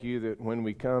You that when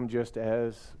we come just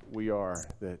as we are,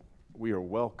 that we are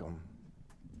welcome.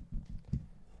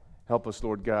 Help us,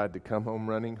 Lord God, to come home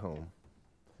running home,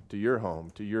 to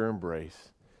your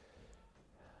embrace,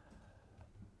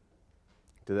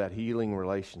 to that healing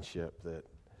relationship that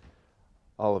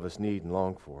all of us need and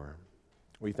long for.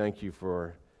 We thank you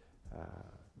for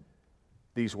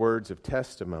these words of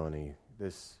testimony,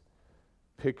 this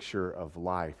picture of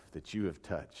life that you have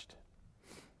touched.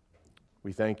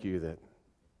 We thank you that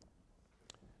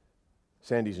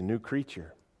Sandy's a new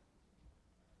creature,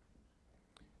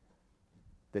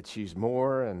 that she's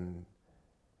more and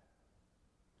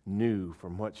new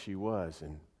from what she was.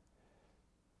 And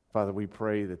Father, we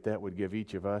pray that that would give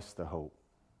each of us the hope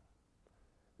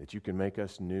that you can make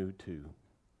us new too.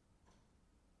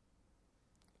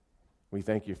 We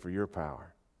thank you for your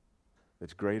power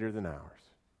that's greater than ours.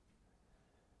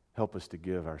 Help us to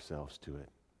give ourselves to it.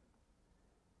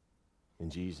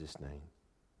 In Jesus' name,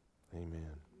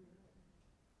 amen.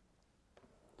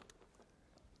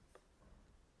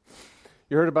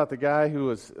 You heard about the guy who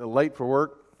was late for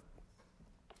work?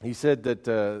 He said that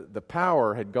the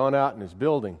power had gone out in his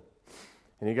building,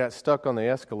 and he got stuck on the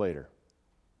escalator.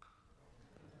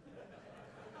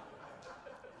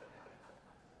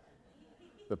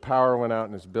 The power went out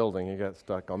in his building. He got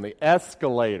stuck on the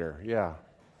escalator. Yeah.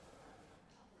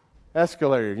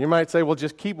 Escalator. You might say, well,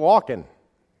 just keep walking,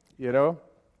 you know.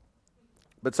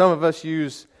 But some of us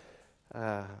use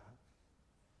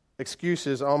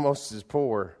excuses almost as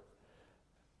poor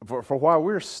for why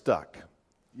we're stuck,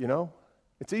 you know.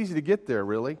 It's easy to get there,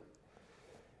 really.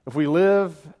 If we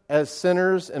live as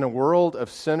sinners in a world of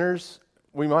sinners,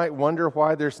 we might wonder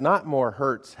why there's not more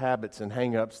hurts, habits, and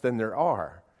hang-ups than there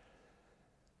are.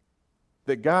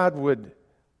 That God would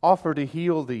offer to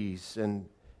heal these and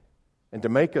to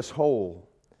make us whole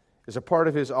is a part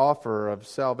of His offer of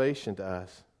salvation to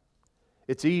us.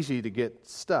 It's easy to get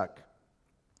stuck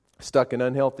in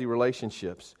unhealthy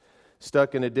relationships,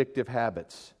 stuck in addictive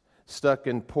habits, stuck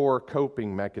in poor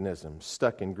coping mechanisms,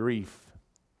 stuck in grief,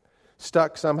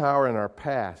 stuck somehow in our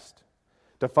past,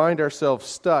 to find ourselves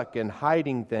stuck in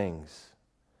hiding things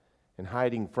and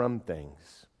hiding from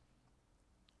things.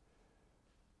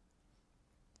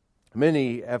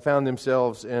 Many have found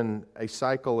themselves in a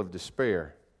cycle of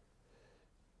despair.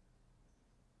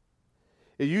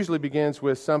 It usually begins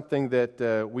with something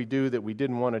that we do that we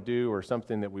didn't want to do, or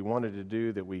something that we wanted to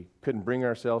do that we couldn't bring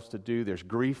ourselves to do. There's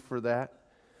grief for that,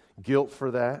 guilt for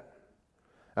that,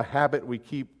 a habit we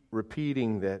keep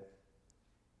repeating that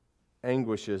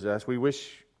anguishes us. We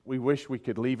wish we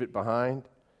could leave it behind.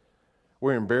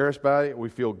 We're embarrassed by it. We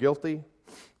feel guilty.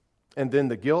 And then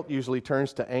the guilt usually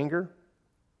turns to anger.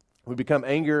 We become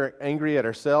angry at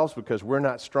ourselves because we're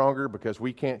not stronger, because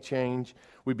we can't change.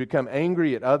 We become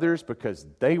angry at others because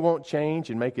they won't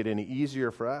change and make it any easier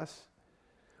for us.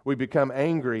 We become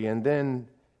angry, and then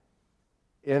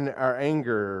in our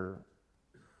anger,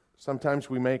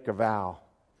 sometimes we make a vow.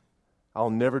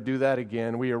 I'll never do that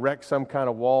again. We erect some kind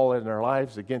of wall in our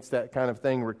lives against that kind of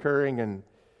thing recurring, and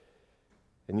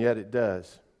yet it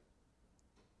does.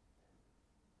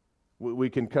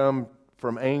 We can come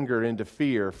from anger into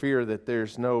fear that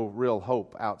there's no real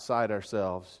hope outside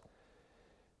ourselves.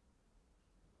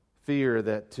 Fear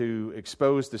that to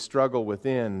expose the struggle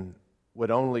within would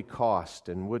only cost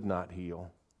and would not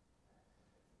heal.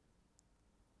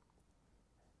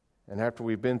 And after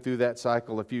we've been through that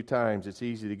cycle a few times, it's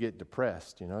easy to get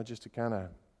depressed, just to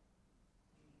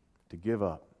give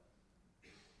up.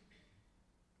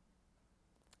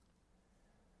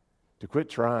 To quit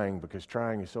trying because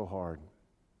trying is so hard.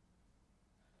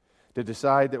 To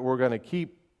decide that we're going to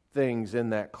keep things in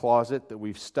that closet, that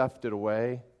we've stuffed it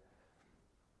away.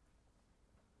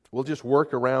 We'll just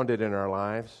work around it in our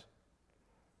lives.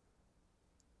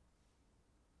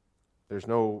 There's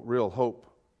no real hope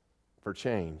for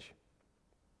change.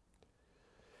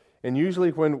 And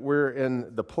usually when we're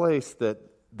in the place that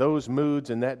those moods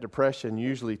and that depression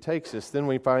usually takes us, then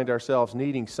we find ourselves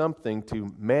needing something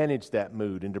to manage that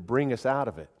mood and to bring us out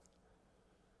of it.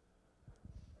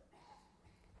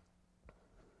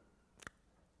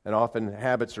 And often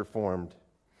habits are formed,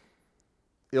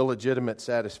 illegitimate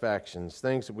satisfactions,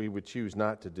 things that we would choose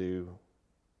not to do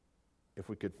if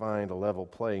we could find a level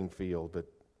playing field. But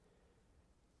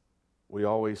we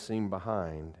always seem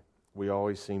behind. We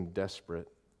always seem desperate.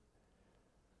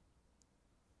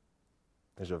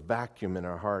 There's a vacuum in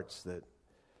our hearts that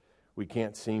we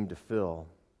can't seem to fill.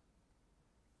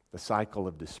 The cycle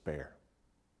of despair.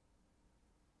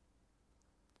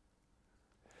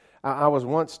 I was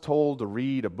once told to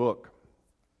read a book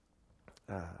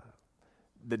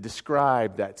that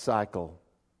described that cycle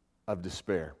of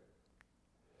despair.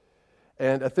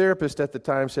 And a therapist at the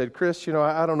time said, Chris,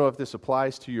 I don't know if this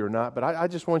applies to you or not, but I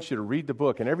just want you to read the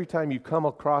book. And every time you come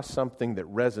across something that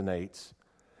resonates,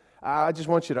 I just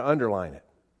want you to underline it.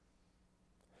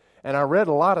 And I read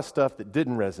a lot of stuff that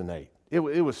didn't resonate. It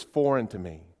was foreign to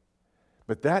me.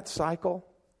 But that cycle,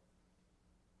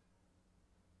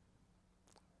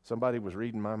 somebody was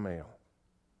reading my mail.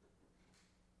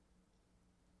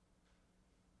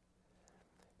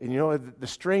 And the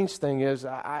strange thing is,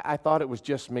 I thought it was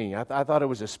just me. I thought it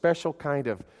was a special kind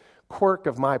of quirk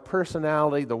of my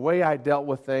personality, the way I dealt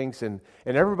with things, and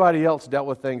everybody else dealt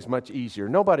with things much easier.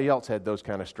 Nobody else had those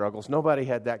kind of struggles. Nobody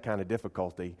had that kind of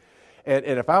difficulty. And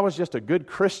if I was just a good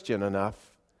Christian enough,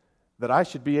 that I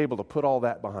should be able to put all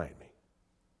that behind me.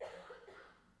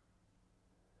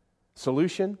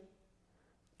 Solution?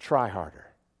 Try harder.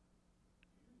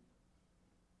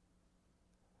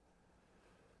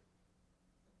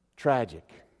 Tragic.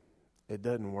 It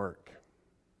doesn't work.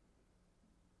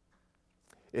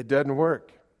 It doesn't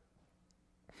work.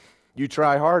 You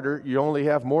try harder, you only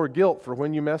have more guilt for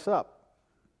when you mess up.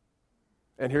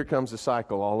 And here comes the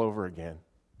cycle all over again.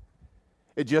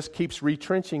 It just keeps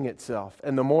retrenching itself.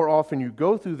 And the more often you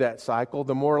go through that cycle,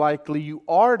 the more likely you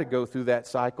are to go through that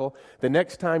cycle the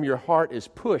next time your heart is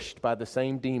pushed by the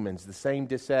same demons, the same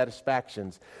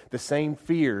dissatisfactions, the same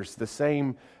fears, the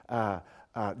same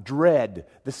dread,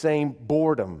 the same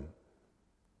boredom.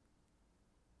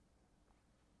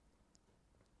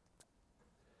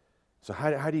 So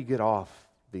how do you get off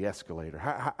the escalator?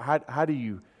 How do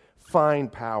you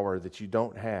find power that you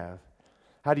don't have?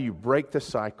 How do you break the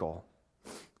cycle?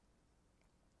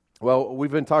 Well,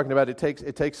 we've been talking about it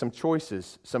takes some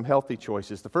choices, some healthy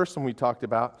choices. The first one we talked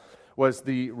about was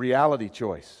the reality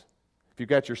choice. If you've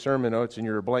got your sermon notes and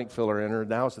you're a blank filler in,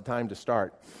 now's the time to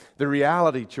start. The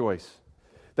reality choice.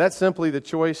 That's simply the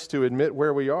choice to admit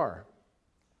where we are.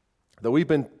 That we've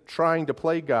been trying to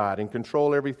play God and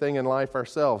control everything in life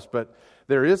ourselves, but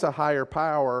there is a higher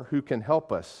power who can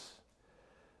help us.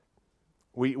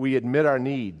 We admit our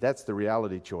need. That's the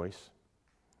reality choice.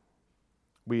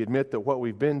 We admit that what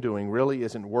we've been doing really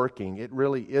isn't working. It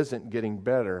really isn't getting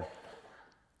better.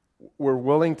 We're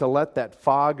willing to let that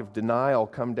fog of denial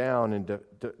come down and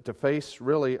to face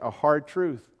really a hard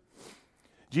truth.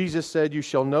 Jesus said, "You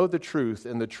shall know the truth,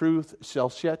 and the truth shall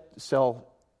set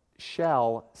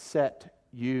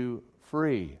you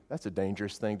free." That's a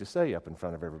dangerous thing to say up in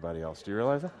front of everybody else. Do you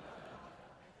realize that?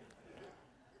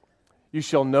 You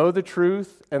shall know the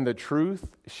truth, and the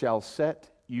truth shall set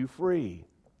you free.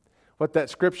 What that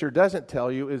scripture doesn't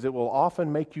tell you is it will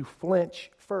often make you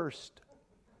flinch first.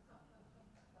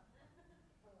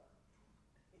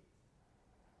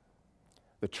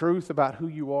 The truth about who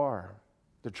you are,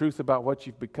 the truth about what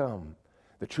you've become,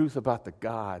 the truth about the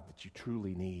God that you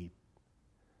truly need.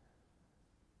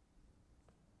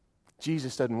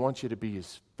 Jesus doesn't want you to be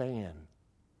his fan.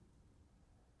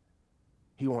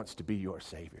 He wants to be your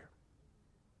Savior.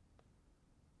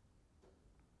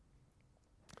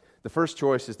 The first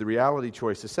choice is the reality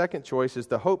choice. The second choice is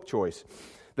the hope choice.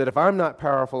 That if I'm not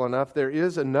powerful enough, there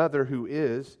is another who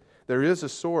is. There is a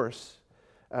source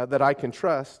that I can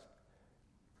trust.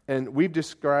 And we've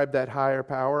described that higher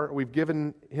power. We've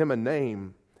given him a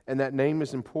name, and that name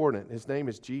is important. His name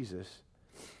is Jesus.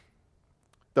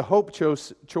 The hope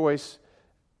choice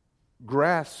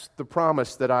grasps the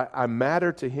promise that I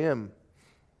matter to him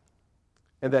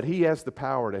and that he has the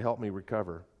power to help me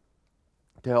recover,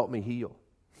 to help me heal.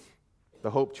 The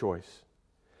hope choice.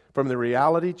 From the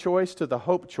reality choice to the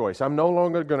hope choice. I'm no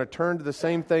longer going to turn to the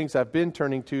same things I've been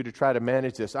turning to try to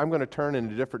manage this. I'm going to turn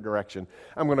in a different direction.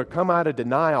 I'm going to come out of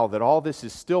denial that all this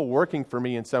is still working for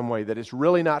me in some way, that it's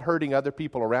really not hurting other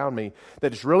people around me,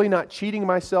 that it's really not cheating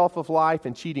myself of life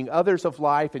and cheating others of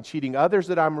life and cheating others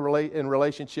that I'm in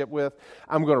relationship with.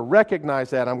 I'm going to recognize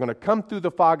that. I'm going to come through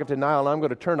the fog of denial, and I'm going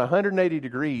to turn 180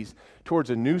 degrees towards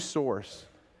a new source.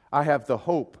 I have the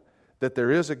hope that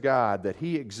there is a God, that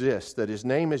he exists, that his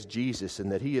name is Jesus,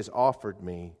 and that he has offered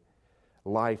me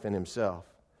life in himself.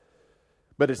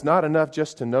 But it's not enough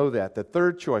just to know that. The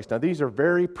third choice, now these are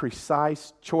very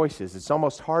precise choices. It's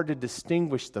almost hard to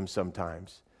distinguish them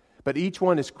sometimes. But each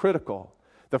one is critical.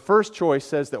 The first choice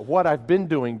says that what I've been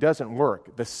doing doesn't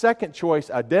work. The second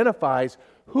choice identifies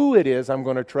who it is I'm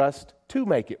going to trust to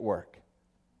make it work.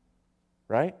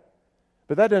 Right?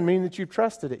 But that doesn't mean that you've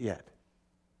trusted it yet.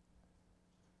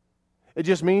 It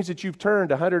just means that you've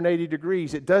turned 180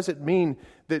 degrees. It doesn't mean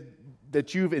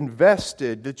that you've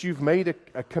invested, that you've made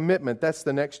a commitment. That's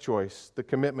the next choice, the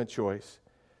commitment choice.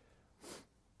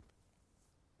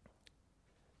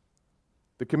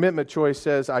 The commitment choice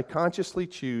says, I consciously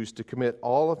choose to commit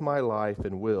all of my life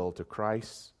and will to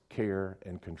Christ's care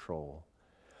and control.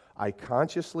 I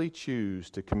consciously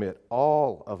choose to commit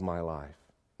all of my life,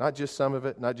 not just some of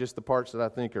it, not just the parts that I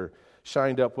think are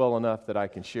shined up well enough that I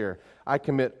can share. I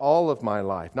commit all of my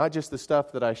life, not just the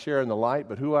stuff that I share in the light,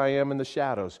 but who I am in the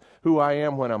shadows, who I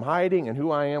am when I'm hiding, and who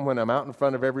I am when I'm out in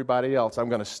front of everybody else. I'm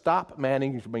going to stop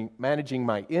managing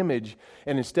my image,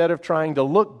 and instead of trying to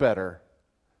look better,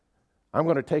 I'm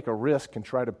going to take a risk and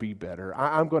try to be better.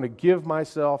 I'm going to give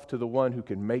myself to the one who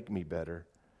can make me better.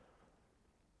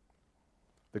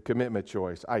 The commitment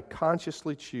choice. I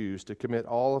consciously choose to commit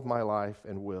all of my life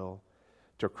and will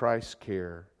to Christ's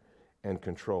care and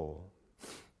control.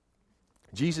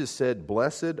 Jesus said,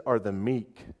 "Blessed are the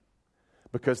meek,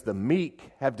 because the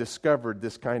meek have discovered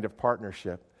this kind of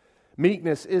partnership."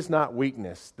 Meekness is not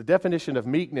weakness. The definition of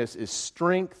meekness is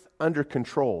strength under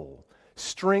control,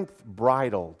 strength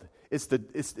bridled. It's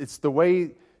the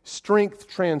way strength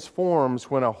transforms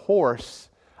when a horse,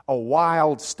 a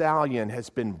wild stallion, has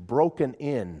been broken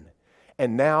in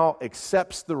and now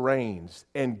accepts the reins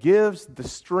and gives the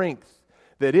strength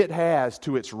that it has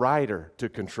to its rider to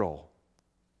control.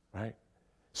 Right?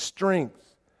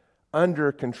 Strength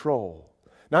under control.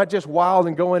 Not just wild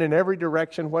and going in every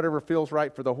direction, whatever feels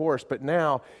right for the horse, but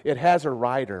now it has a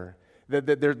rider.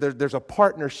 There's a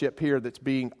partnership here that's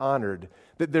being honored.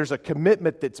 That there's a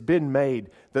commitment that's been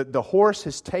made. That the horse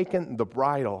has taken the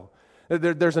bridle.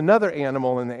 There's another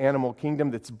animal in the animal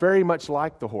kingdom that's very much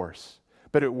like the horse,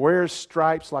 but it wears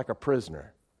stripes like a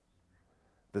prisoner.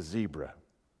 The zebra.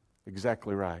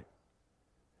 Exactly right.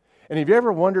 And have you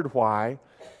ever wondered why,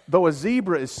 though a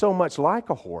zebra is so much like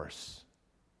a horse,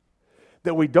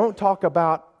 that we don't talk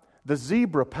about the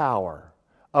zebra power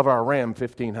of our Ram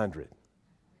 1500?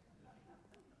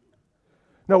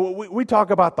 No, we talk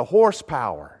about the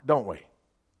horsepower, don't we?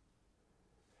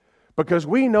 Because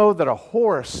we know that a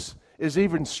horse is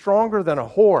even stronger than a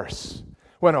horse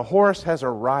when a horse has a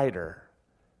rider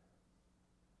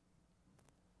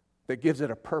that gives it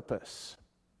a purpose,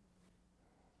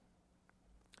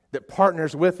 that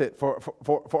partners with it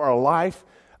for a life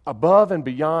above and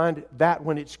beyond that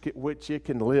which it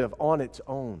can live on its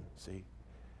own, see?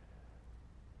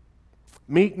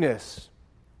 Meekness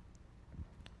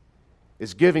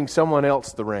is giving someone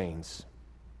else the reins.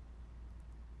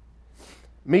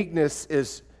 Meekness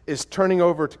is turning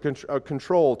over to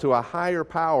control to a higher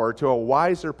power, to a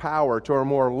wiser power, to a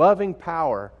more loving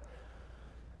power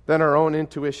than our own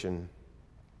intuition.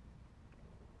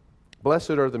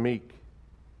 Blessed are the meek,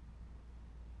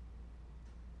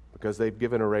 because they've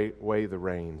given away the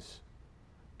reins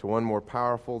to one more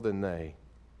powerful than they.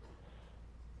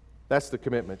 That's the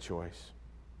commitment choice.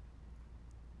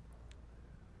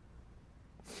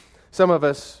 Some of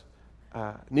us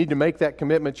need to make that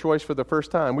commitment choice for the first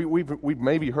time. We've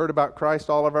maybe heard about Christ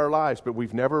all of our lives, but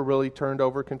we've never really turned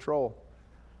over control.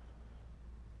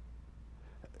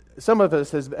 Some of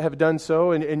us have done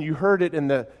so, and you heard it in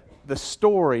the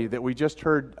story that we just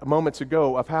heard moments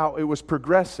ago of how it was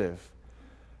progressive,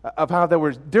 of how there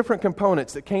were different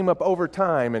components that came up over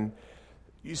time. And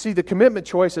you see, the commitment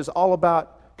choice is all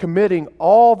about committing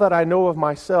all that I know of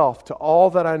myself to all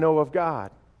that I know of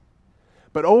God.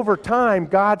 But over time,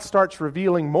 God starts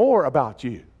revealing more about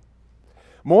you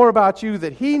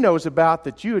that He knows about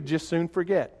that you would just soon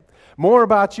forget, more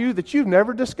about you that you've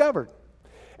never discovered.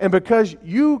 And because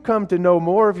you come to know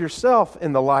more of yourself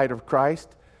in the light of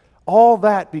Christ, all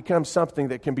that becomes something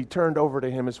that can be turned over to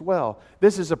Him as well.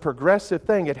 This is a progressive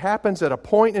thing. It happens at a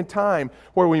point in time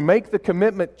where we make the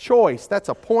commitment choice. That's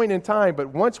a point in time. But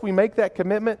once we make that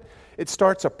commitment, it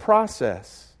starts a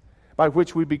process by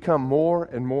which we become more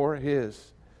and more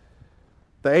His.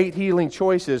 The 8 healing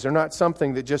choices are not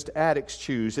something that just addicts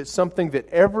choose. It's something that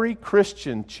every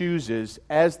Christian chooses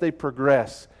as they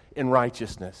progress in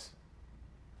righteousness.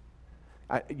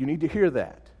 You need to hear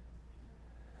that.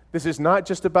 This is not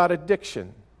just about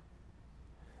addiction.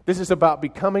 This is about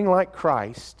becoming like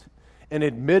Christ and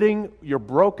admitting your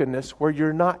brokenness where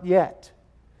you're not yet.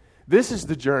 This is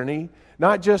the journey,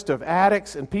 not just of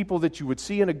addicts and people that you would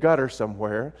see in a gutter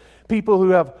somewhere, people who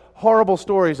have horrible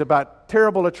stories about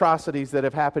terrible atrocities that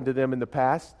have happened to them in the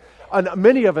past. And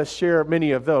many of us share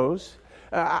many of those.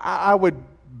 I would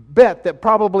bet that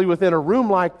probably within a room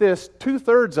like this,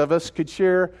 2/3 of us could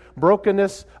share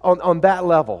brokenness on that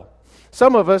level.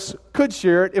 Some of us could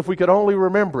share it if we could only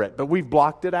remember it, but we've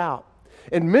blocked it out.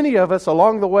 And many of us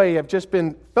along the way have just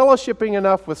been fellowshipping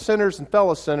enough with sinners and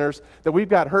fellow sinners that we've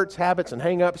got hurts, habits, and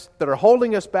hang-ups that are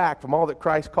holding us back from all that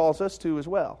Christ calls us to as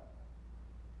well.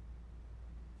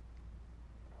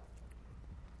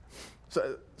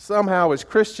 So somehow as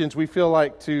Christians we feel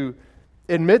like to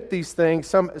admit these things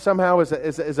somehow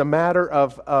is a matter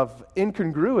of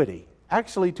incongruity.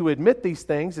 Actually, to admit these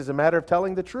things is a matter of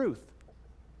telling the truth.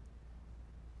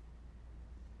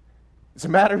 It's a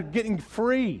matter of getting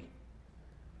free.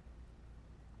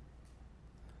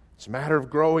 It's a matter of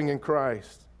growing in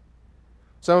Christ.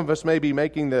 Some of us may be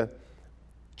making the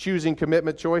choosing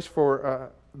commitment choice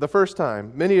for the first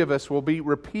time. Many of us will be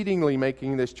repeatedly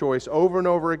making this choice over and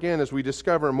over again as we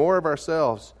discover more of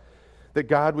ourselves that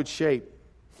God would shape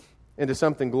into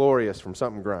something glorious from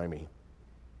something grimy.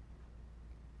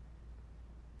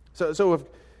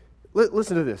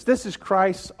 Listen to this. This is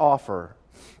Christ's offer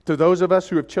to those of us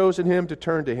who have chosen Him to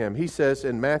turn to Him. He says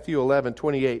in Matthew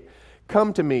 11:28,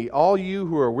 "Come to me, all you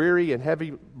who are weary and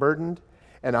heavy burdened,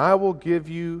 and I will give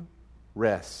you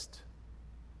rest."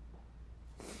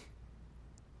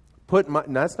 Now,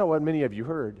 that's not what many of you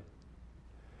heard.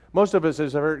 Most of us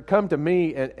have heard, "Come to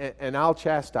me and I'll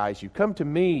chastise you. Come to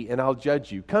me and I'll judge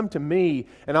you. Come to me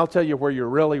and I'll tell you where you're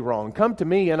really wrong. Come to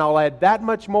me and I'll add that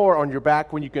much more on your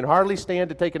back when you can hardly stand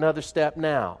to take another step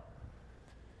now.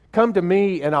 Come to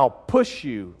me and I'll push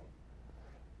you."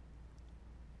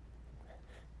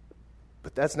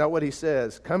 But that's not what He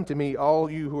says. "Come to me, all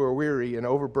you who are weary and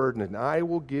overburdened, and I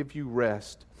will give you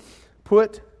rest.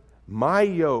 Put my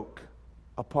yoke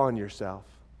upon yourself."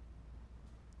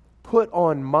 Put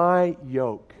on my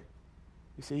yoke.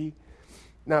 You see?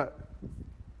 Now,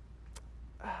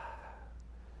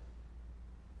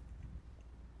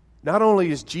 not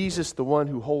only is Jesus the one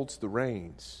who holds the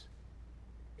reins,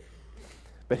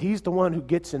 but He's the one who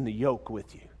gets in the yoke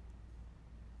with you.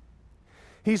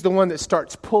 He's the one that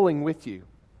starts pulling with you.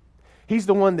 He's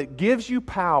the one that gives you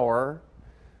power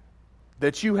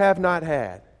that you have not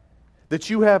had, that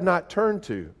you have not turned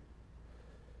to.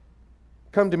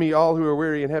 "Come to me, all who are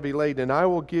weary and heavy laden, and I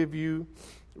will give you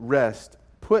rest.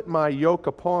 Put my yoke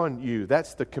upon you."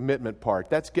 That's the commitment part.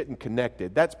 That's getting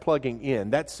connected. That's plugging in.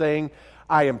 That's saying,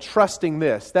 I am trusting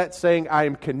this. That's saying, I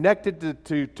am connected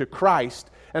to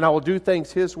Christ, and I will do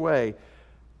things His way.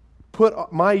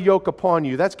 Put my yoke upon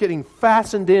you. That's getting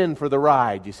fastened in for the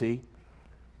ride, you see.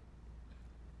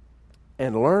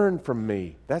 And learn from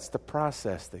me. That's the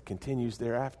process that continues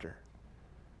thereafter.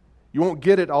 You won't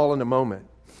get it all in a moment.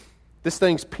 This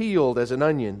thing's peeled as an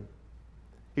onion.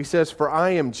 He says, "For I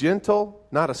am gentle,"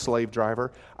 not a slave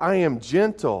driver. "I am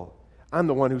gentle." I'm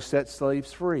the one who sets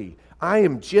slaves free. "I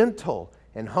am gentle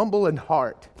and humble in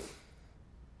heart,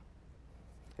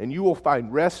 and you will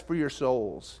find rest for your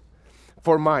souls.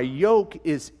 For my yoke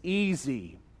is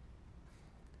easy."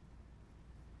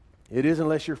 It is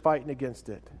unless you're fighting against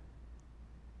it.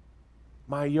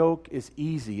 My yoke is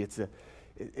easy.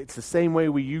 It's the same way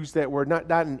we use that word,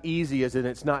 not in easy as in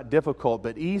it's not difficult,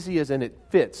 but easy as in it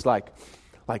fits, like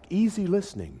easy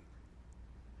listening.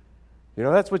 You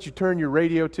know, that's what you turn your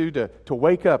radio to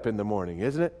wake up in the morning,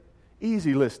 isn't it?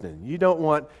 Easy listening. You don't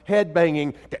want head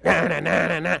banging,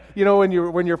 you know, when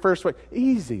you're first awake.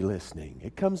 Easy listening.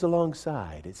 It comes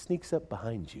alongside. It sneaks up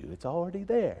behind you. It's already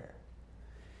there.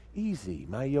 Easy.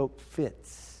 My yoke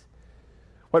fits.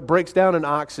 What breaks down an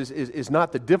ox is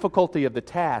not the difficulty of the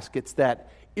task. It's that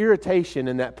irritation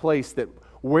in that place that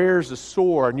wears a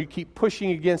sore, and you keep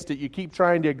pushing against it. You keep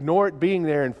trying to ignore it being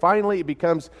there, and finally it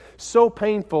becomes so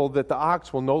painful that the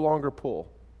ox will no longer pull.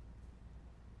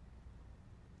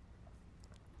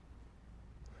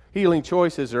 Healing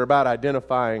choices are about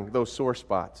identifying those sore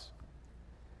spots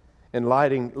and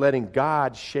letting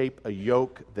God shape a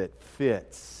yoke that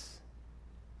fits.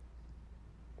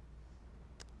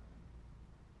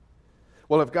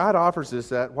 Well, if God offers us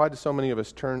that, why do so many of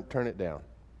us turn it down?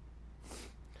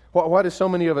 Why do so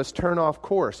many of us turn off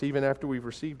course even after we've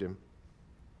received Him?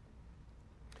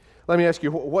 Let me ask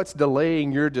you, what's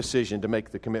delaying your decision to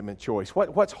make the commitment choice?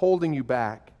 What's holding you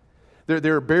back?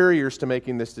 There are barriers to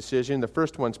making this decision. The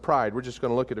first one's pride. We're just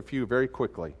going to look at a few very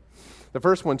quickly. The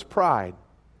first one's pride.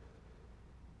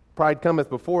 Pride cometh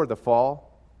before the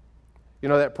fall. You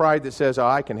know, that pride that says, "Oh,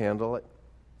 I can handle it."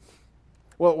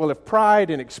 Well, if pride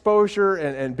and exposure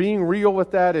and being real with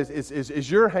that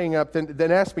is your hang-up,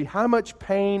 then ask me, how much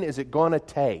pain is it going to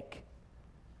take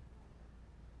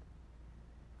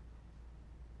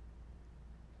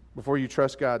before you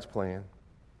trust God's plan?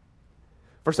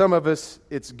 For some of us,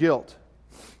 it's guilt.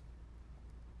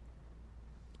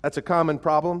 That's a common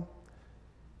problem.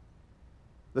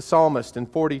 The psalmist in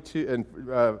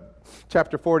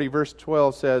chapter 40, verse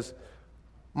 12 says,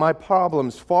 "My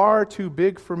problems, far too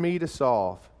big for me to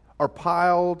solve, are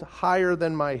piled higher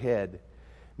than my head.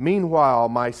 Meanwhile,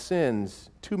 my sins,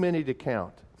 too many to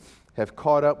count, have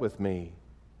caught up with me,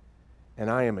 and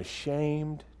I am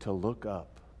ashamed to look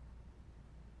up."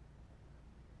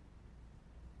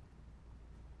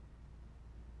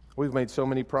 We've made so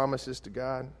many promises to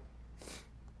God.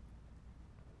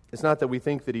 It's not that we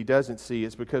think that He doesn't see,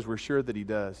 it's because we're sure that He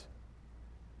does.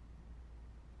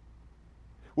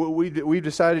 We've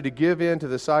decided to give in to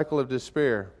the cycle of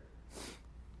despair.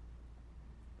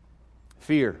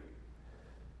 Fear.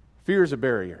 Fear is a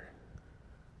barrier.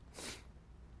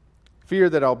 Fear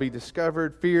that I'll be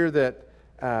discovered. Fear that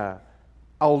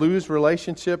I'll lose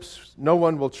relationships. No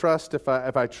one will trust if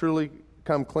I truly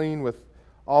come clean with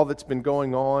all that's been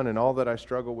going on and all that I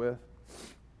struggle with.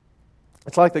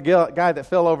 It's like the guy that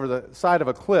fell over the side of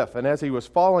a cliff, and as he was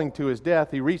falling to his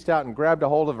death, he reached out and grabbed a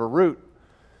hold of a root.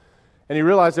 And he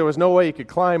realized there was no way he could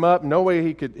climb up, no way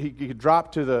he could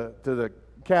drop to the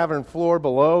cavern floor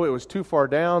below. It was too far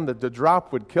down. The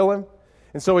drop would kill him.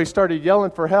 And so he started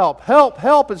yelling for help. Help,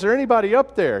 help, is there anybody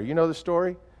up there? You know the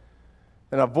story?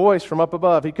 And a voice from up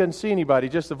above, he couldn't see anybody,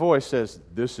 just a voice says,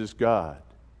 "This is God.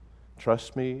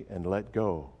 Trust me and let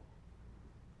go."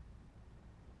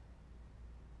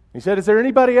 He said, "Is there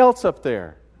anybody else up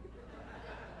there?"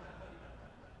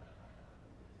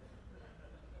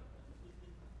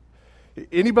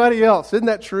 Anybody else? Isn't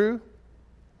that true?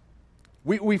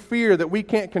 We fear that we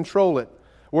can't control it.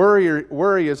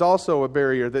 Worry is also a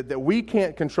barrier, that we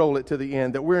can't control it to the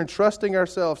end, that we're entrusting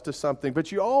ourselves to something. But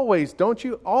don't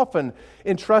you often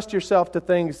entrust yourself to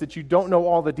things that you don't know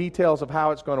all the details of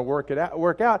how it's going to work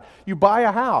out? You buy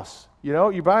a house.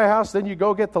 You buy a house, then you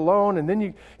go get the loan, and then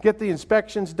you get the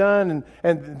inspections done,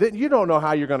 and then you don't know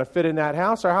how you're going to fit in that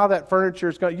house or how that furniture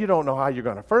is going. You don't know how you're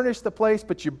going to furnish the place,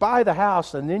 but you buy the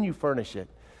house and then you furnish it.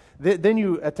 Then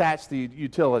you attach the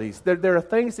utilities. There are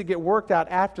things that get worked out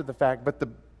after the fact, but the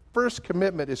first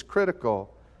commitment is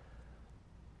critical.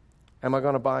 Am I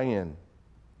going to buy in?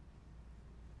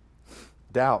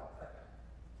 Doubt.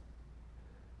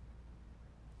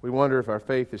 We wonder if our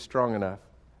faith is strong enough.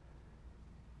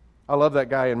 I love that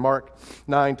guy in Mark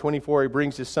 9:24. He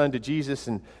brings his son to Jesus,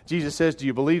 and Jesus says, "Do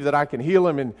you believe that I can heal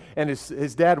him?" And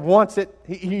his dad wants it.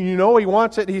 He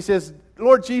wants it. He says,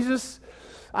 "Lord Jesus,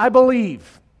 I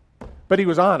believe." But he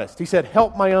was honest. He said,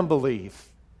 "Help my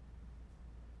unbelief.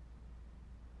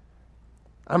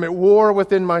 I'm at war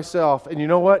within myself." And you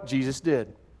know what? Jesus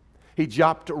did. He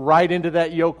jumped right into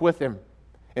that yoke with him,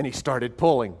 and he started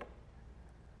pulling.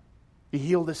 He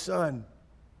healed his son.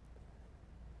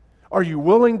 Are you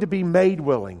willing to be made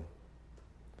willing?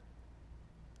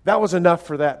 That was enough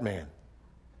for that man.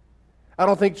 I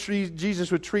don't think Jesus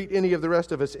would treat any of the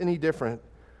rest of us any different.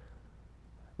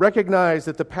 Recognize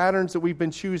that the patterns that we've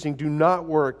been choosing do not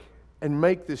work, and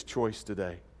make this choice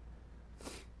today.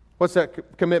 What's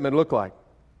that commitment look like?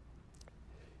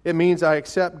 It means I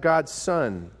accept God's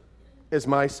Son as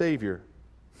my Savior.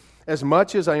 As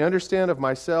much as I understand of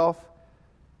myself,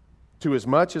 to as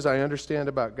much as I understand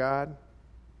about God,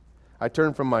 I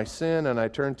turn from my sin and I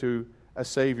turn to a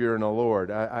Savior and a Lord.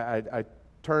 I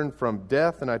turn from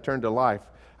death and I turn to life.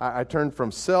 I turn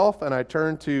from self and I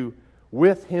turn to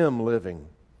with Him living.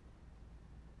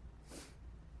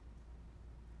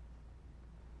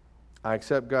 I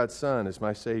accept God's Son as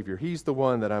my Savior. He's the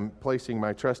one that I'm placing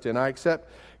my trust in. I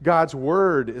accept God's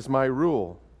Word as my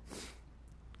rule.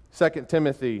 2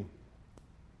 Timothy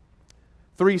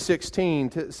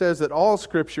 3:16 says that all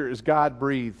Scripture is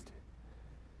God-breathed.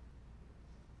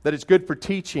 That it's good for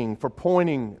teaching, for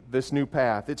pointing this new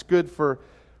path. It's good for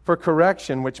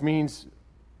correction, which means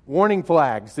warning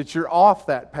flags that you're off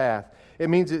that path.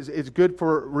 It means it's good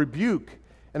for rebuke.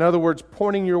 In other words,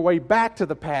 pointing your way back to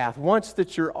the path once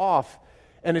that you're off.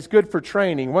 And it's good for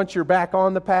training. Once you're back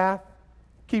on the path,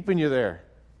 keeping you there.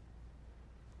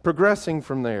 Progressing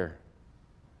from there.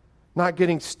 Not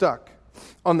getting stuck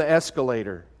on the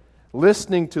escalator.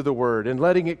 Listening to the Word and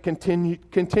letting it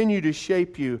continue to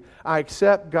shape you. I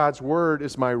accept God's Word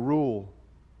as my rule.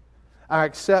 I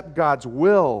accept God's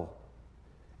will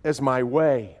as my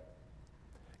way.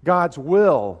 God's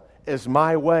will as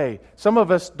my way. Some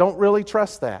of us don't really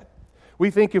trust that.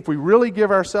 We think if we really give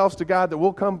ourselves to God that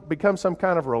we'll become some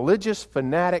kind of religious,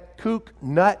 fanatic, kook,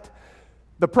 nut.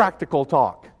 The practical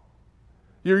talk.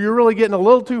 You're really getting a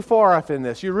little too far off in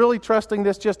this. You're really trusting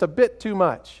this just a bit too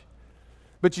much.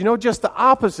 But just the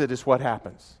opposite is what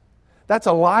happens. That's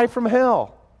a lie from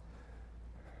hell.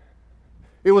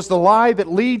 It was the lie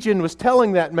that Legion was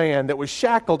telling that man that was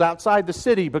shackled outside the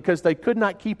city because they could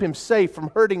not keep him safe from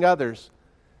hurting others.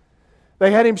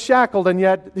 They had him shackled, and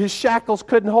yet his shackles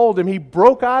couldn't hold him. He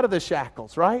broke out of the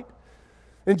shackles, right?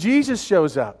 And Jesus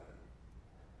shows up.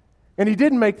 And He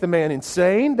didn't make the man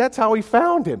insane. That's how He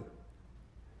found him.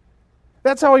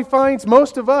 That's how He finds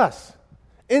most of us.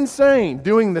 Insane,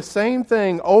 doing the same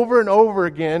thing over and over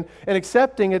again and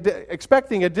expecting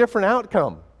a different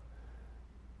outcome.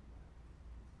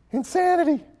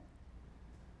 Insanity.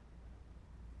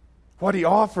 What He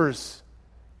offers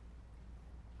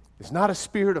is not a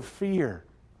spirit of fear,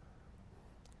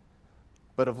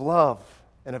 but of love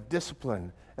and of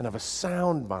discipline and of a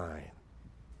sound mind.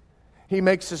 He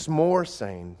makes us more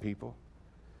sane, people.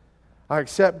 I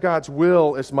accept God's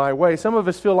will as my way. Some of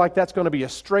us feel like that's going to be a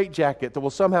straitjacket that will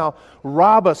somehow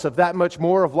rob us of that much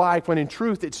more of life, when in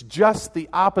truth it's just the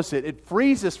opposite. It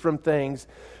frees us from things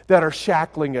that are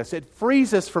shackling us. It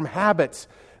frees us from habits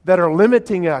that are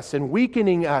limiting us and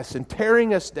weakening us and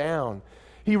tearing us down.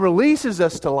 He releases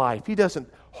us to life. He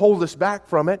doesn't hold us back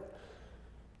from it.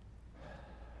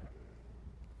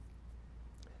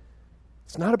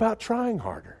 It's not about trying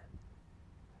harder.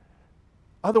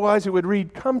 Otherwise, it would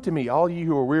read, "Come to me, all you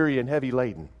who are weary and heavy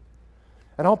laden,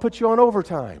 and I'll put you on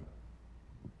overtime.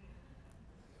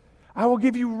 I will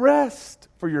give you rest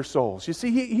for your souls." You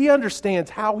see, He understands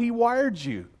how He wired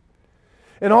you.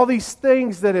 And all these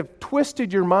things that have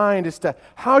twisted your mind as to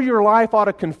how your life ought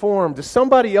to conform to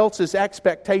somebody else's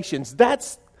expectations,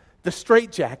 that's the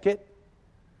straitjacket.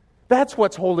 That's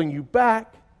what's holding you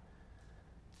back.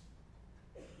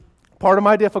 Part of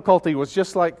my difficulty was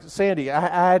just like Sandy.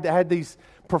 I had these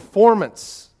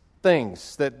performance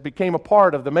things that became a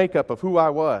part of the makeup of who I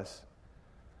was.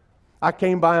 I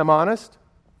came by them honest,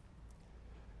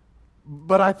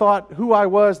 but I thought who I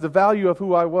was, the value of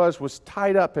who I was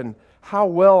tied up in how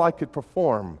well I could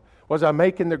perform. Was I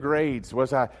making the grades?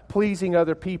 Was I pleasing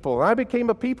other people? And I became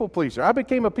a people pleaser. I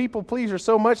became a people pleaser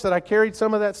so much that I carried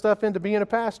some of that stuff into being a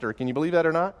pastor. Can you believe that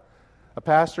or not? A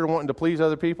pastor wanting to please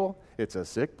other people? It's a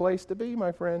sick place to be,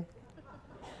 my friend.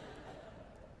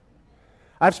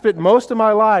 I've spent most of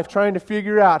my life trying to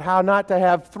figure out how not to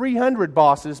have 300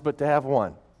 bosses, but to have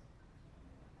one.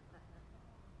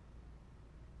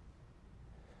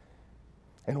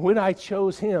 And when I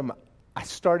chose Him, I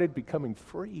started becoming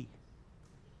free.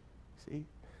 See?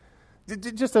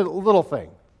 Just a little thing.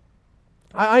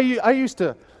 I used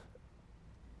to,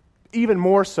 even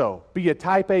more so, be a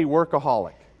type A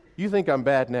workaholic. You think I'm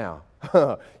bad now.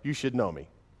 You should know me,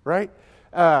 right?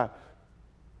 A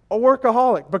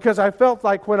workaholic, because I felt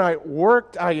like when I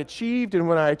worked, I achieved, and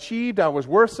when I achieved, I was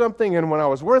worth something, and when I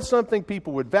was worth something,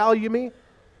 people would value me.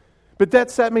 But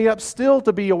that set me up still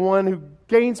to be a one who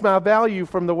gains my value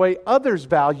from the way others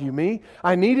value me.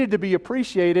 I needed to be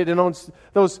appreciated, and on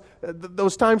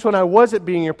those times when I wasn't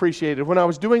being appreciated, when I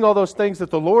was doing all those things that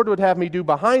the Lord would have me do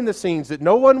behind the scenes that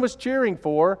no one was cheering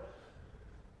for,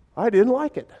 I didn't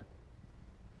like it.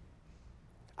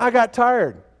 I got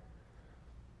tired.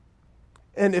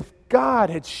 And if God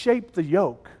had shaped the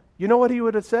yoke, you know what He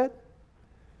would have said?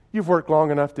 You've worked long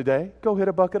enough today. Go hit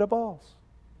a bucket of balls.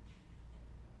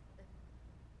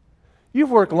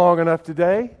 You've worked long enough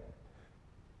today.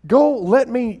 Go let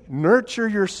me nurture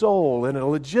your soul in a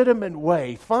legitimate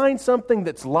way. Find something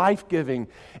that's life-giving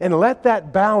and let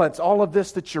that balance all of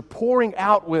this that you're pouring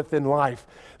out with in life.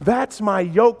 That's my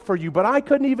yoke for you. But I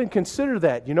couldn't even consider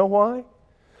that. You know why?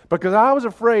 Because I was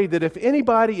afraid that if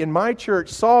anybody in my church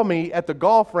saw me at the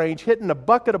golf range hitting a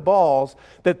bucket of balls,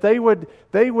 that they would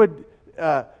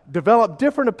develop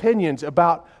different opinions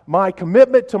about my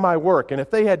commitment to my work. And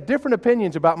if they had different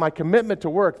opinions about my commitment to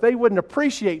work, they wouldn't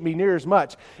appreciate me near as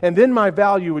much. And then my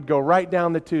value would go right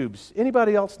down the tubes.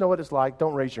 Anybody else know what it's like?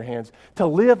 Don't raise your hands. To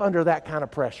live under that kind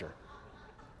of pressure.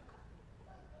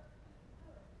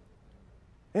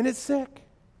 And it's sick.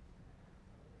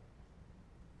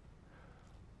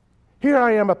 Here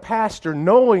I am, a pastor,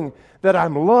 knowing that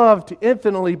I'm loved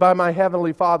infinitely by my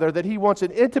Heavenly Father, that He wants an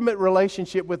intimate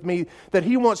relationship with me, that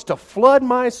He wants to flood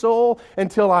my soul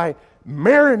until I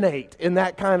marinate in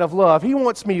that kind of love. He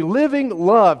wants me living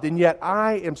loved, and yet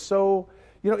I am so,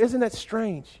 isn't that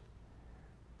strange?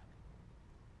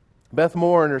 Beth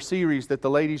Moore, in her series that the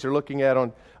ladies are looking at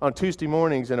on Tuesday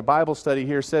mornings in a Bible study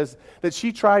here, says that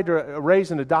she tried to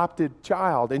raise an adopted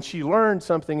child, and she learned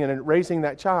something in raising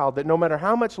that child, that no matter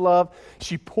how much love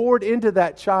she poured into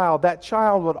that child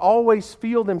would always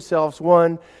feel themselves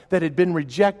one that had been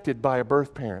rejected by a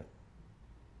birth parent.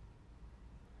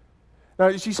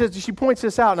 Now, she points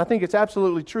this out, and I think it's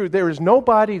absolutely true. There is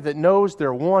nobody that knows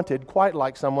they're wanted quite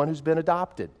like someone who's been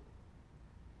adopted.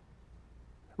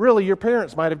 Really, your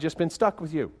parents might have just been stuck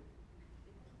with you,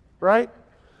 right?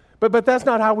 But that's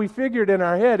not how we figured in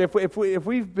our head. If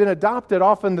we've been adopted,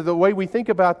 often the way we think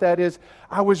about that is,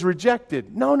 I was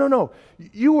rejected. No.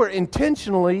 You were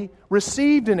intentionally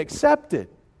received and accepted.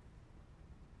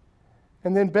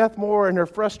 And then Beth Moore, in her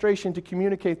frustration to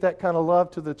communicate that kind of love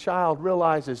to the child,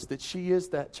 realizes that she is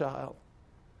that child.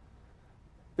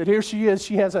 That here she is,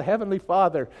 she has a Heavenly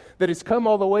Father that has come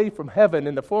all the way from heaven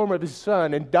in the form of His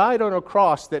Son and died on a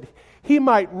cross that He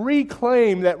might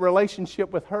reclaim that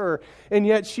relationship with her. And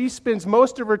yet she spends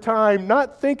most of her time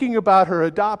not thinking about her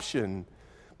adoption,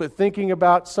 but thinking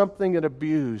about something that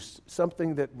abused,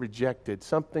 something that rejected,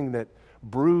 something that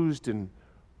bruised and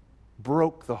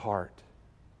broke the heart.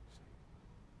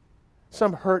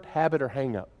 Some hurt, habit, or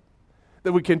hang-up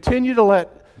that we continue to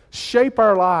let shape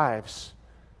our lives,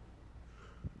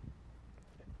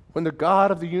 when the God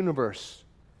of the universe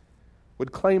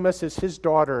would claim us as His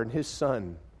daughter and His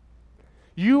son.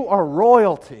 You are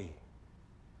royalty.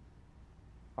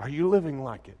 Are you living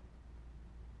like it?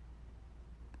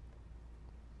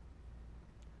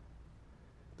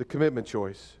 The commitment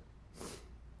choice.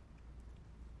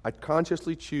 I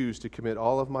consciously choose to commit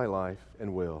all of my life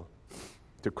and will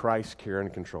to Christ's care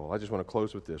and control. I just want to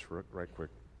close with this right quick.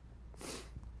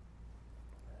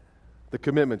 The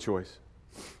commitment choice.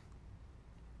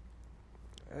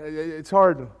 It's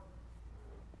hard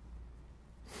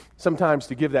sometimes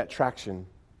to give that traction.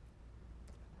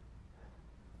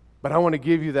 But I want to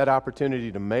give you that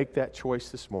opportunity to make that choice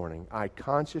this morning. I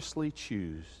consciously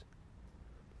choose.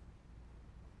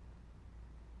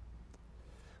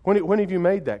 When have you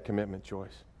made that commitment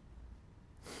choice?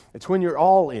 It's when you're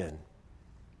all in.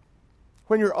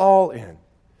 When you're all in.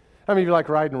 How many of you like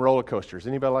riding roller coasters?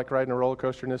 Anybody like riding a roller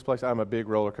coaster in this place? I'm a big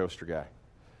roller coaster guy.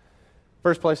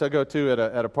 First place I go to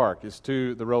at a park is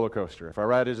to the roller coaster. If I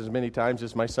ride it as many times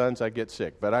as my sons, I get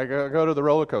sick. But I go to the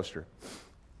roller coaster.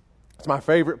 It's my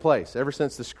favorite place ever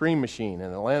since the Scream Machine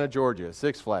in Atlanta, Georgia,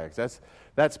 Six Flags.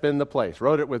 That's been the place.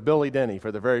 Rode it with Billy Denny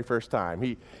for the very first time.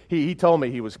 He told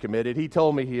me he was committed. He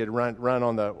told me he had run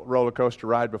on the roller coaster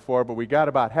ride before, but we got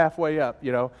about halfway up,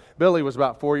 Billy was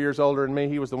about 4 years older than me.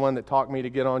 He was the one that talked me to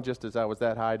get on just as I was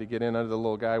that high to get in under the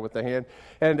little guy with the hand.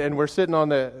 And we're sitting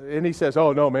and he says,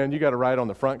 "Oh, no, man, you got to ride on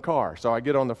the front car." So I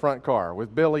get on the front car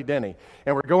with Billy Denny,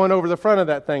 and we're going over the front of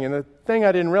that thing. And the thing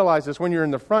I didn't realize is when you're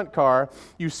in the front car,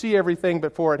 you see everything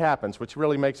before it happens, which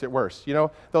really makes it worse.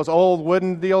 Those old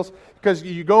wooden deals, because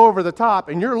you go over the top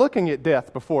and you're looking at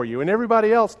death before you, and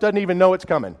everybody else doesn't even know it's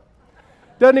coming.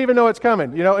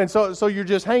 And so you're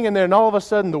just hanging there, and all of a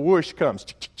sudden the whoosh comes.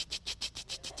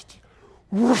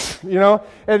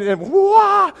 And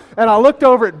wah! And I looked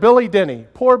over at Billy Denny.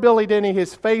 Poor Billy Denny,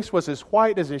 his face was as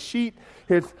white as a sheet.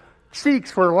 His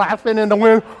cheeks were laughing in the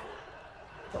wind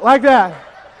like that.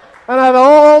 And I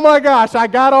thought, oh my gosh, I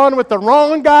got on with the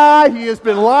wrong guy. He has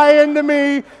been lying to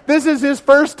me. This is his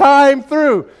first time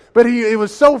through. But it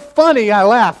was so funny, I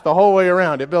laughed the whole way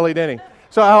around at Billy Denny.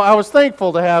 So I was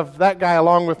thankful to have that guy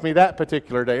along with me that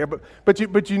particular day.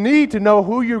 But you need to know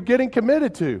who you're getting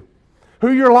committed to,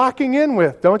 who you're locking in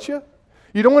with, don't you?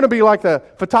 You don't want to be like the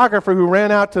photographer who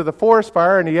ran out to the forest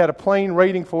fire and he had a plane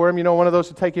waiting for him, one of those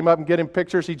to take him up and get him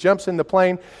pictures. He jumps in the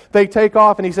plane, they take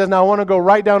off, and he says, "Now I want to go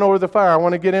right down over the fire. I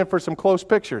want to get in for some close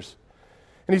pictures."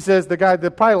 And he says,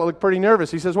 the pilot looked pretty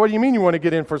nervous. He says, "What do you mean you want to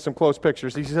get in for some close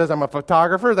pictures?" He says, "I'm a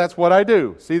photographer. That's what I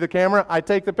do. See the camera? I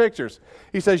take the pictures."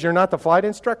 He says, "You're not the flight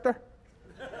instructor?"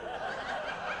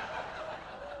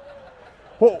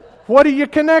 Well, what are you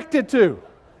connected to?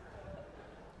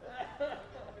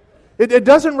 It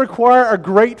doesn't require a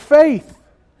great faith.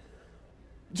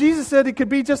 Jesus said it could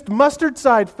be just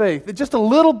mustard-sized faith. It's just a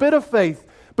little bit of faith.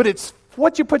 But it's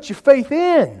what you put your faith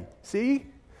in, see?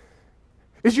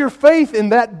 Is your faith in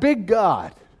that big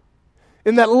God,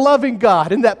 in that loving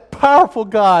God, in that powerful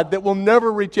God that will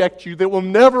never reject you, that will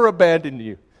never abandon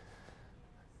you,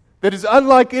 that is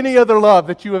unlike any other love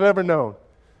that you have ever known?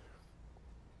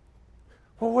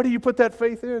 Well, what do you put that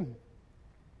faith in?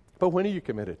 But when are you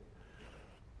committed?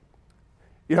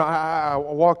 I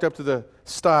walked up to the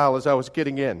stile as I was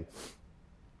getting in,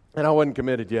 and I wasn't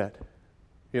committed yet.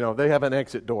 They have an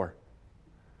exit door.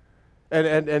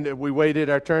 And we waited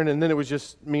our turn, and then it was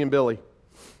just me and Billy.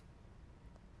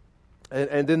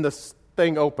 And then the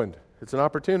thing opened. It's an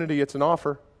opportunity. It's an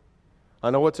offer. I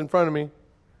know what's in front of me.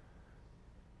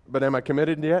 But am I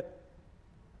committed yet?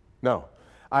 No.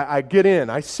 I get in.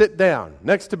 I sit down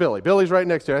next to Billy. Billy's right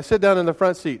next to me. I sit down in the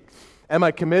front seat. Am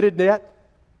I committed yet?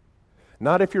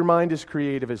 Not if your mind is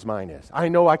creative as mine is. I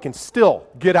know I can still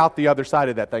get out the other side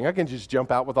of that thing. I can just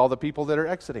jump out with all the people that are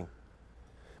exiting.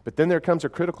 But then there comes a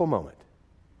critical moment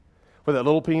where that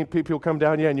little people come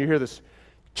down, and you hear this,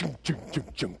 chung, chung, chung,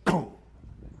 chung, chung.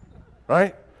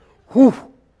 Right? Whew.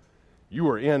 You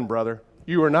are in, brother.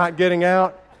 You are not getting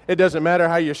out. It doesn't matter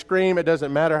how you scream. It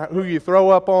doesn't matter who you throw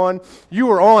up on.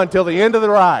 You are on till the end of the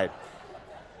ride.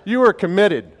 You are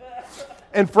committed.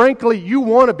 And frankly, you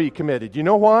want to be committed. You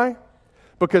know why?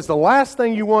 Because the last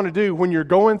thing you want to do when you're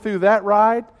going through that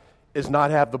ride is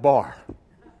not have the bar.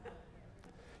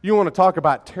 You want to talk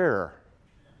about terror.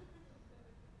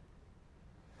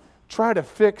 Try to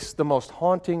fix the most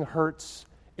haunting hurts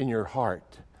in your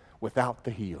heart without the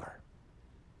healer.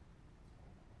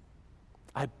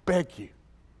 I beg you,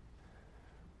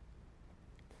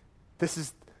 This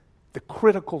is the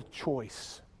critical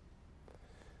choice.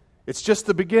 It's just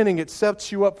the beginning. It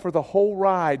sets you up for the whole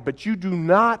ride, but you do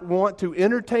not want to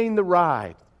entertain the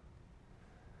ride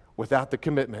without the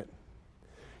commitment.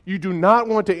 You do not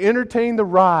want to entertain the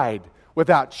ride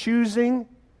without choosing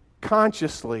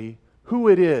consciously who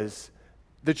it is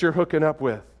that you're hooking up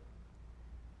with.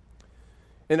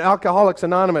 In Alcoholics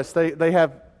Anonymous, they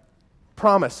have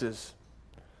promises.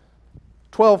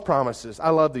 12 promises.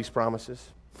 I love these promises.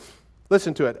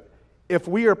 Listen to it. If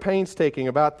we are painstaking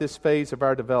about this phase of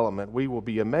our development, we will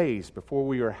be amazed before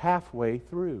we are halfway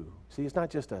through. See, it's not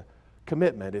just a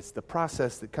commitment, it's the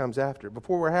process that comes after.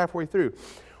 Before we're halfway through,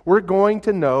 we're going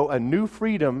to know a new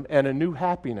freedom and a new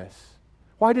happiness.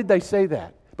 Why did they say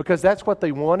that? Because that's what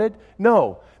they wanted?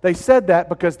 No. They said that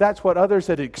because that's what others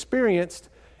had experienced,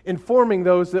 informing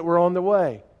those that were on the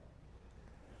way.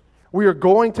 We are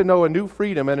going to know a new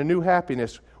freedom and a new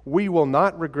happiness. We will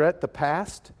not regret the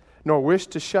past, nor wish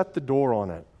to shut the door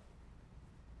on it.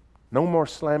 No more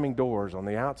slamming doors on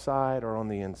the outside or on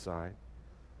the inside.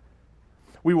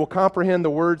 We will comprehend the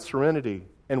word serenity,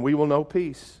 and we will know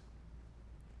peace.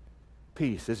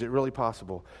 Peace, is it really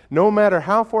possible? No matter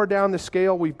how far down the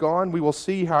scale we've gone, we will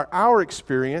see how our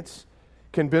experience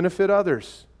can benefit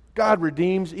others. God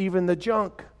redeems even the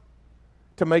junk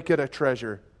to make it a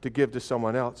treasure to give to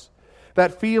someone else.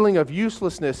 That feeling of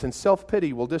uselessness and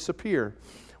self-pity will disappear.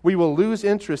 We will lose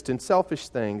interest in selfish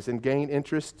things and gain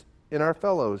interest in our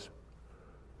fellows.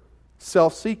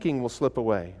 Self-seeking will slip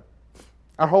away.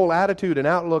 Our whole attitude and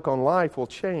outlook on life will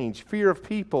change. Fear of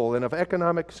people and of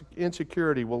economic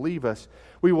insecurity will leave us.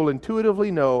 We will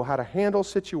intuitively know how to handle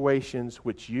situations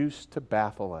which used to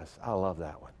baffle us. I love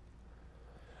that one.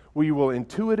 We will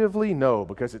intuitively know,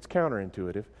 because it's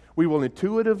counterintuitive, we will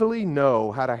intuitively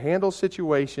know how to handle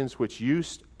situations which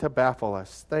used to baffle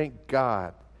us. Thank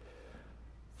God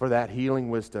for that healing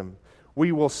wisdom.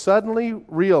 We will suddenly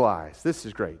realize, this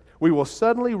is great, we will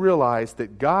suddenly realize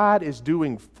that God is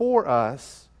doing for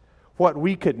us what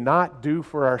we could not do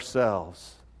for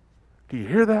ourselves. Do you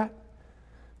hear that?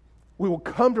 We will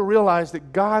come to realize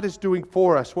that God is doing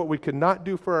for us what we could not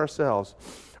do for ourselves.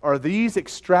 Are these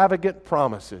extravagant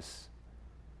promises?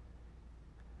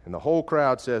 And the whole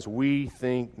crowd says, we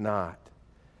think not.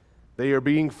 They are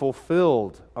being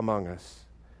fulfilled among us,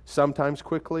 sometimes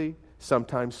quickly,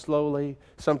 sometimes slowly,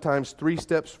 sometimes 3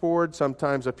 steps forward,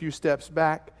 sometimes a few steps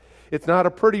back. It's not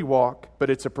a pretty walk, but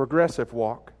it's a progressive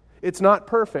walk. It's not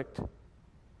perfect,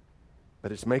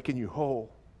 but it's making you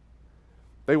whole.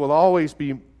 They will always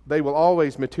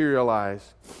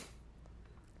materialize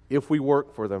if we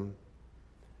work for them.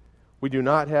 We do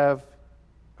not have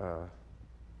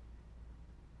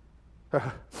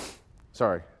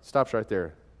sorry, stops right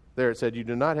there. There it said, you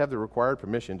do not have the required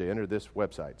permission to enter this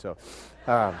website. So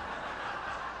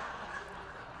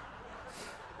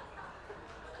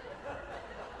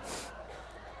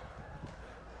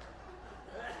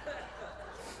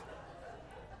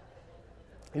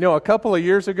you know, a couple of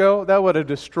years ago, that would have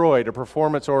destroyed a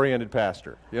performance-oriented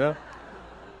pastor, you know?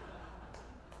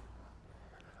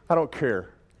 I don't care.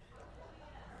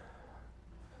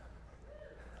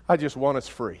 I just want us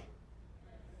free.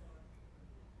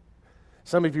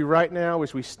 Some of you right now,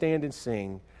 as we stand and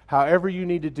sing, however you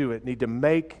need to do it, need to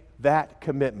make that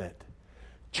commitment.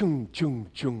 Chung, chung,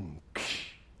 chung.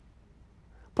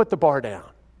 Put the bar down.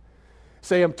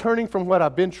 Say, I'm turning from what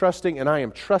I've been trusting, and I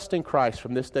am trusting Christ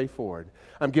from this day forward.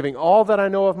 I'm giving all that I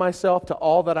know of myself to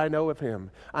all that I know of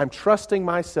Him. I'm trusting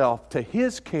myself to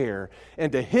His care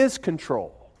and to His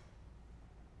control.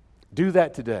 Do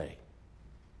that today.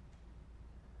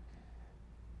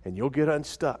 And you'll get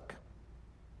unstuck.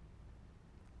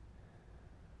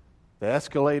 The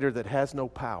escalator that has no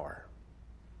power,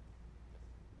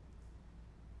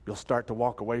 you'll start to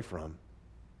walk away from.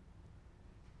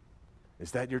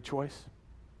 Is that your choice?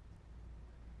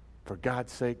 For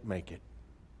God's sake, make it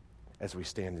as we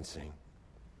stand and sing.